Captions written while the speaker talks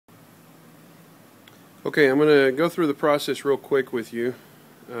Okay, I'm going to go through the process real quick with you.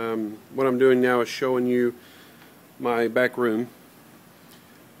 What I'm doing now is showing you my back room.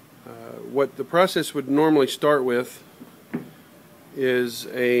 What the process would normally start with is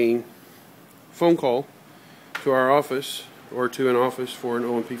a phone call to our office or to an office for an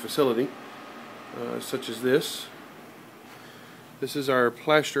O&P facility, such as this. This is our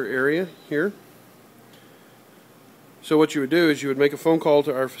plaster area here. So what you would do is you would make a phone call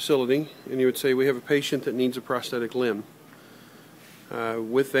to our facility and you would say, we have a patient that needs a prosthetic limb.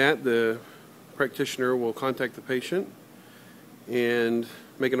 With that, the practitioner will contact the patient and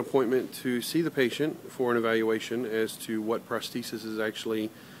make an appointment to see the patient for an evaluation as to what prosthesis is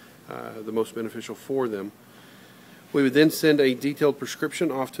actually the most beneficial for them. We would then send a detailed prescription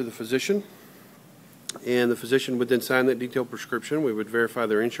off to the physician, and the physician would then sign that detailed prescription. We would verify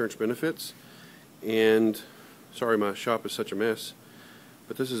their insurance benefits, and sorry my shop is such a mess,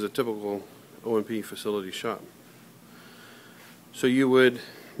 but this is a typical O&P facility shop. So you would,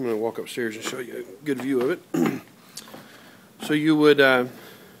 I'm going to walk upstairs and show you a good view of it. So you would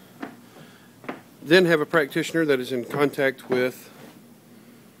then have a practitioner that is in contact with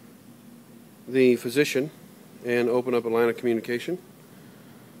the physician and open up a line of communication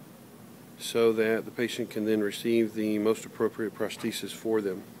so that the patient can then receive the most appropriate prosthesis for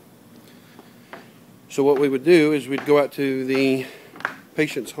them. So what we would do is we'd go out to the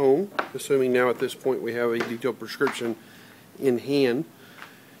patient's home, assuming now at this point we have a detailed prescription in hand,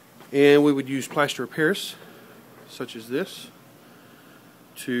 and we would use plaster of Paris, such as this,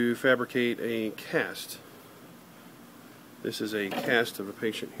 to fabricate a cast. This is a cast of a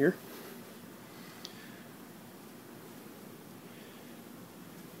patient here.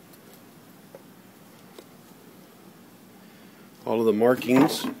 All of the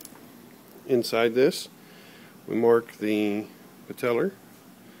markings inside this, we mark the patellar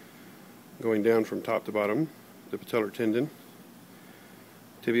going down from top to bottom, the patellar tendon,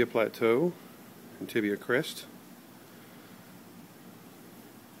 tibia plateau, and tibia crest.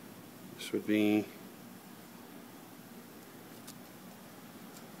 This would be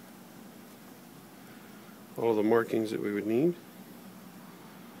all of the markings that we would need.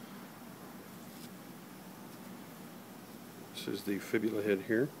 This is the fibula head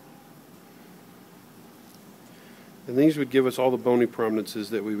here. And these would give us all the bony prominences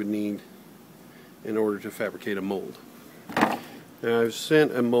that we would need in order to fabricate a mold. Now I've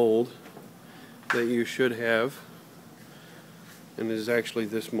sent a mold that you should have, and it is actually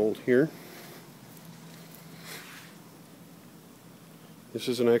this mold here. This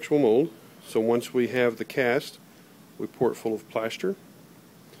is an actual mold. So once we have the cast, we pour it full of plaster,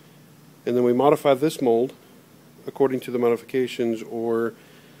 and then we modify this mold according to the modifications or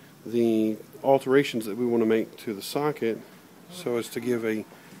the alterations that we want to make to the socket so as to give a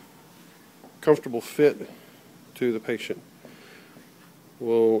comfortable fit to the patient.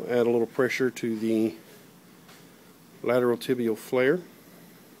 We'll add a little pressure to the lateral tibial flare.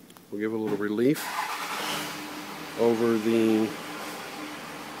 We'll give a little relief over the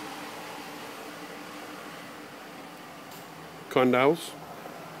condyles,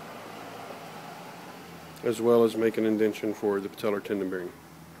 as well as make an indentation for the patellar tendon bearing.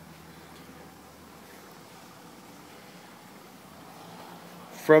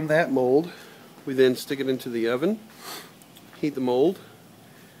 From that mold, we then stick it into the oven, heat the mold,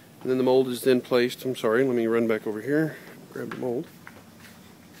 and then the mold is then placed, let me run back over here, grab the mold.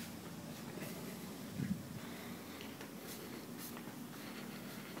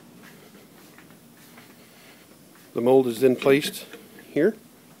 The mold is then placed here,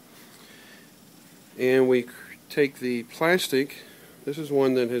 and we take the plastic. This is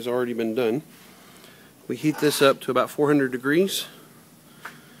one that has already been done. We heat this up to about 400 degrees,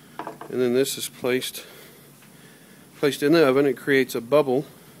 and then this is placed in the oven. It creates a bubble,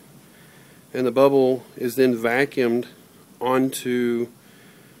 and the bubble is then vacuumed onto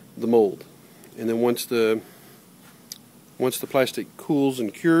the mold. And then once the plastic cools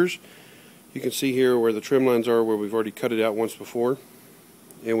and cures, you can see here where the trim lines are, where we've already cut it out once before,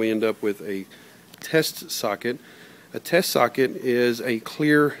 and we end up with a test socket. A test socket is a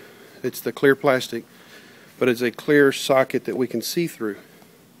clear, it's the clear plastic, but it's a clear socket that we can see through.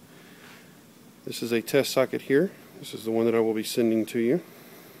 This is a test socket here. This is the one that I will be sending to you.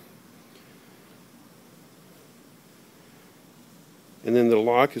 And then the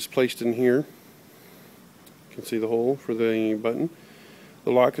lock is placed in here. You can see the hole for the button.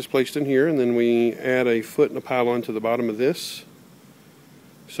 The lock is placed in here, and then we add a foot and a pylon to the bottom of this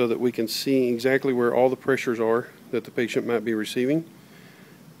so that we can see exactly where all the pressures are that the patient might be receiving.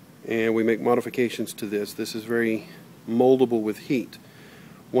 And we make modifications to this. This is very moldable with heat.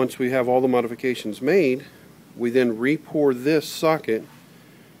 Once we have all the modifications made, we then re-pour this socket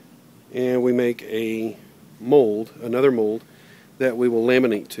and we make a mold, another mold, that we will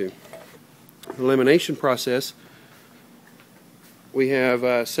laminate to. The lamination process, we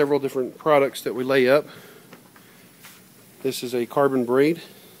have several different products that we lay up. This is a carbon braid,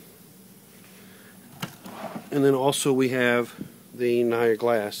 and then also we have the Nia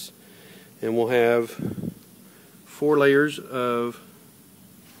glass, and we'll have 2 layers of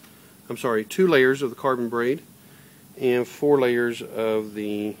the carbon braid and 4 layers of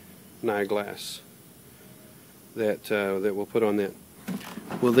the Nia glass that we'll put on that.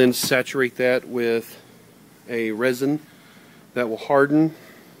 We'll then saturate that with a resin that will harden,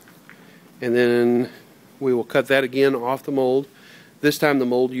 and then we will cut that again off the mold. This time the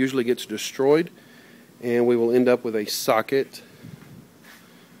mold usually gets destroyed, and we will end up with a socket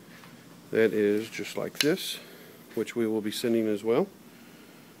that is just like this, which we will be sending as well.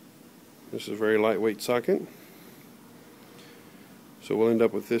 This is a very lightweight socket. So we'll end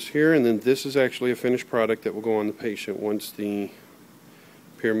up with this here, and then this is actually a finished product that will go on the patient once the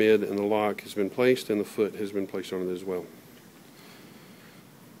pyramid and the lock has been placed and the foot has been placed on it as well.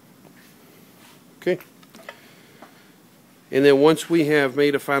 Okay. And then once we have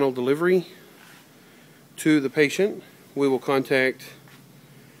made a final delivery to the patient, we will contact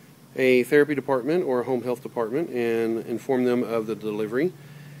a therapy department or a home health department and inform them of the delivery.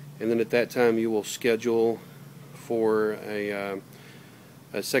 And then at that time you will schedule for a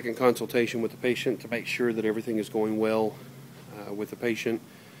second consultation with the patient to make sure that everything is going well with the patient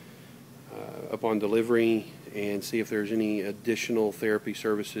upon delivery, and see if there's any additional therapy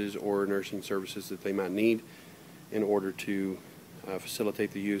services or nursing services that they might need in order to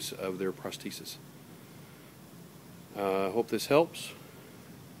facilitate the use of their prosthesis. I hope this helps,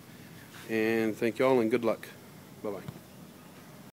 and thank you all and good luck. Bye-bye.